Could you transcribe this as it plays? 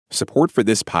Support for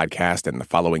this podcast and the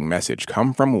following message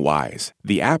come from Wise,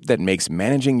 the app that makes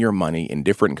managing your money in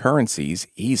different currencies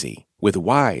easy. With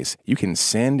Wise, you can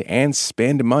send and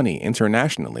spend money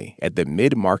internationally at the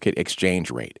mid-market exchange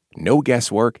rate. No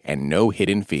guesswork and no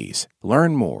hidden fees.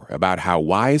 Learn more about how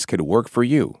Wise could work for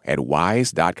you at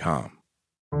wise.com.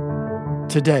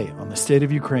 Today on the State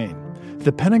of Ukraine,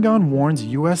 the Pentagon warns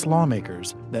U.S.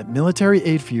 lawmakers that military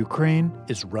aid for Ukraine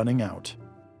is running out.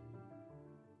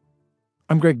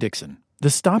 I'm Greg Dixon. The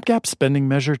stopgap spending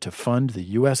measure to fund the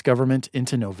U.S. government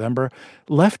into November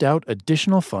left out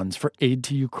additional funds for aid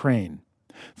to Ukraine.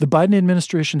 The Biden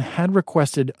administration had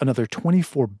requested another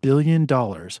 $24 billion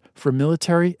for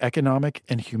military, economic,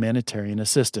 and humanitarian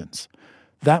assistance.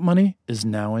 That money is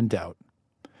now in doubt.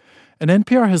 And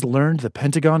NPR has learned the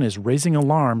Pentagon is raising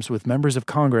alarms with members of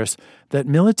Congress that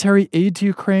military aid to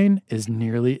Ukraine is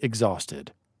nearly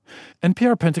exhausted.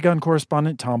 NPR Pentagon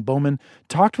correspondent Tom Bowman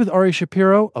talked with Ari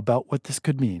Shapiro about what this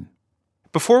could mean.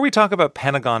 Before we talk about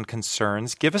Pentagon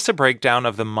concerns, give us a breakdown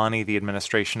of the money the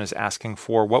administration is asking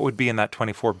for. What would be in that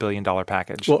 $24 billion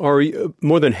package? Well, Ari,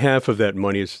 more than half of that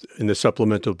money is in the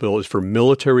supplemental bill is for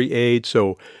military aid,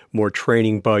 so more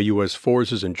training by U.S.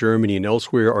 forces in Germany and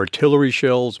elsewhere, artillery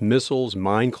shells, missiles,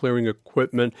 mine-clearing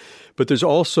equipment. But there's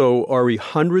also, Ari,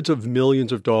 hundreds of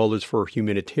millions of dollars for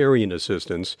humanitarian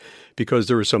assistance because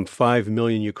there are some 5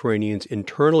 million Ukrainians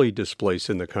internally displaced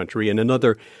in the country and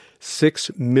another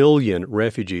 6 million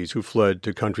refugees who fled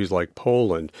to countries like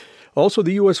Poland. Also,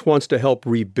 the U.S. wants to help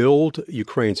rebuild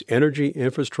Ukraine's energy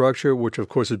infrastructure, which, of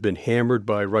course, has been hammered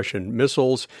by Russian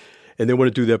missiles. And they want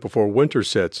to do that before winter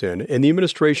sets in. And the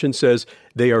administration says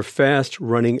they are fast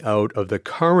running out of the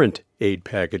current aid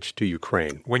package to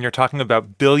Ukraine. When you're talking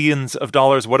about billions of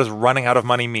dollars, what does running out of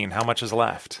money mean? How much is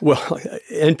left? Well,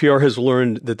 NPR has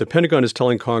learned that the Pentagon is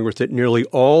telling Congress that nearly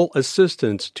all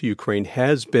assistance to Ukraine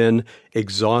has been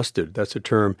exhausted. That's a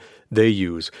term they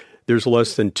use. There's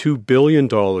less than $2 billion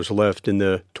left in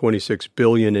the $26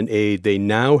 billion in aid they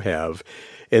now have.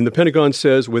 And the Pentagon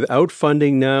says without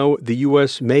funding now, the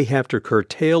U.S. may have to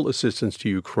curtail assistance to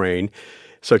Ukraine,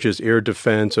 such as air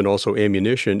defense and also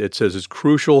ammunition. It says it's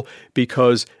crucial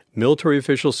because military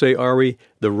officials say, Ari,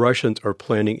 the Russians are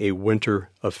planning a winter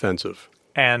offensive.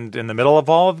 And in the middle of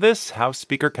all of this, House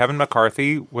Speaker Kevin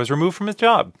McCarthy was removed from his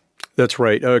job. That's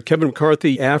right. Kevin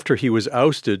McCarthy, after he was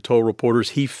ousted, told reporters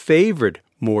he favored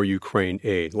more Ukraine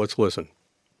aid. Let's listen.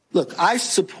 Look, I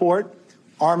support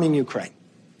arming Ukraine.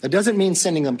 That doesn't mean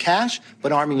sending them cash,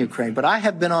 but arming Ukraine. But I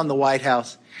have been on the White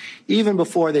House even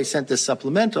before they sent this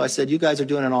supplemental. I said, you guys are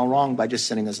doing it all wrong by just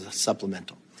sending us a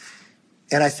supplemental.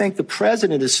 And I think the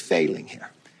president is failing here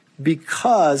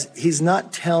because he's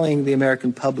not telling the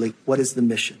American public what is the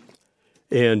mission.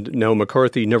 And now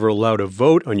McCarthy never allowed a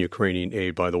vote on Ukrainian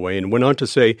aid, by the way, and went on to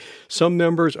say some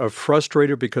members are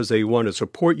frustrated because they want to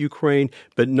support Ukraine,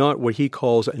 but not what he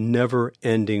calls a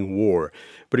never-ending war.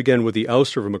 But again, with the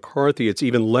ouster of McCarthy, it's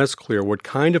even less clear what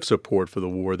kind of support for the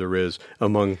war there is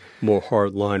among more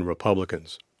hardline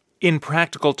Republicans. In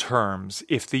practical terms,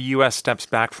 if the U.S. steps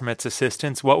back from its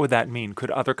assistance, what would that mean? Could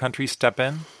other countries step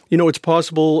in? You know, it's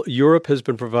possible. Europe has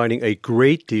been providing a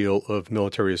great deal of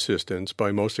military assistance,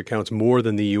 by most accounts more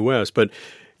than the U.S., but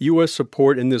U.S.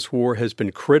 support in this war has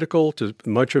been critical to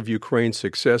much of Ukraine's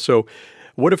success. So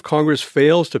what if Congress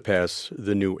fails to pass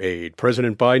the new aid?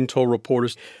 President Biden told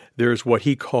reporters there's what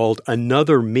he called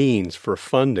another means for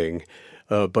funding,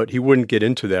 but he wouldn't get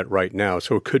into that right now.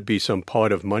 So it could be some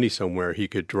pot of money somewhere he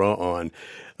could draw on.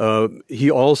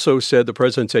 He also said, the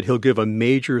president said, he'll give a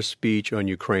major speech on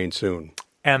Ukraine soon.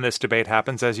 And this debate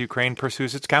happens as Ukraine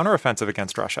pursues its counteroffensive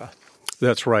against Russia.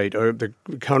 That's right. The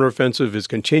counteroffensive is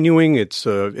continuing. It's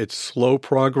slow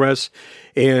progress.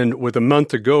 And with a month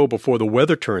to go before the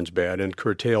weather turns bad and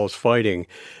curtails fighting,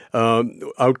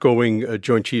 outgoing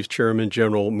Joint Chiefs Chairman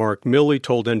General Mark Milley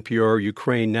told NPR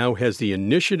Ukraine now has the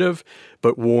initiative,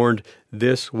 but warned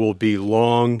this will be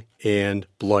long and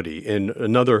bloody. And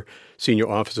another senior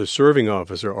officer, serving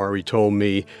officer, Ari, told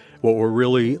me what we're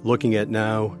really looking at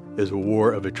now is a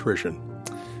war of attrition.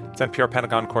 It's NPR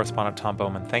Pentagon correspondent Tom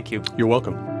Bowman. Thank you. You're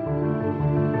welcome.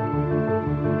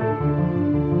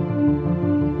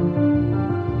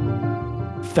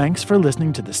 Thanks for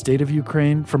listening to The State of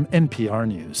Ukraine from NPR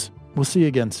News. We'll see you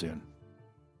again soon.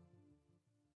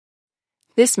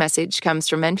 This message comes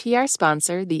from NPR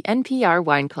sponsor, the NPR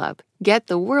Wine Club. Get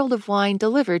the world of wine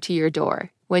delivered to your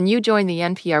door. When you join the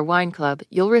NPR Wine Club,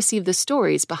 you'll receive the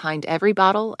stories behind every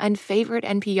bottle and favorite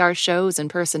NPR shows and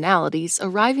personalities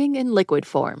arriving in liquid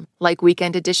form, like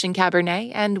Weekend Edition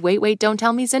Cabernet and Wait, Don't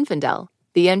Tell Me Zinfandel.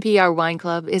 The NPR Wine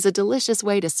Club is a delicious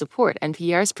way to support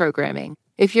NPR's programming.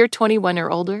 If you're 21 or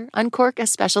older, uncork a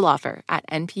special offer at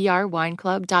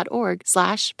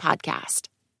nprwineclub.org/podcast.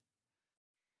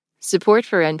 Support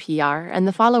for NPR and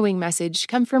the following message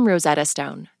come from Rosetta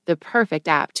Stone, the perfect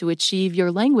app to achieve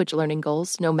your language learning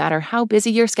goals no matter how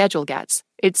busy your schedule gets.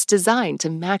 It's designed to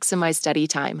maximize study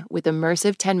time with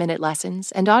immersive 10-minute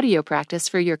lessons and audio practice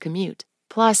for your commute.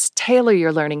 Plus, tailor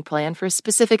your learning plan for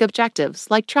specific objectives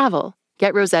like travel.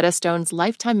 Get Rosetta Stone's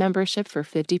lifetime membership for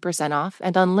 50% off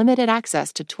and unlimited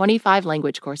access to 25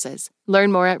 language courses.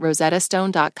 Learn more at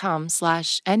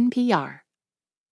rosettastone.com/NPR.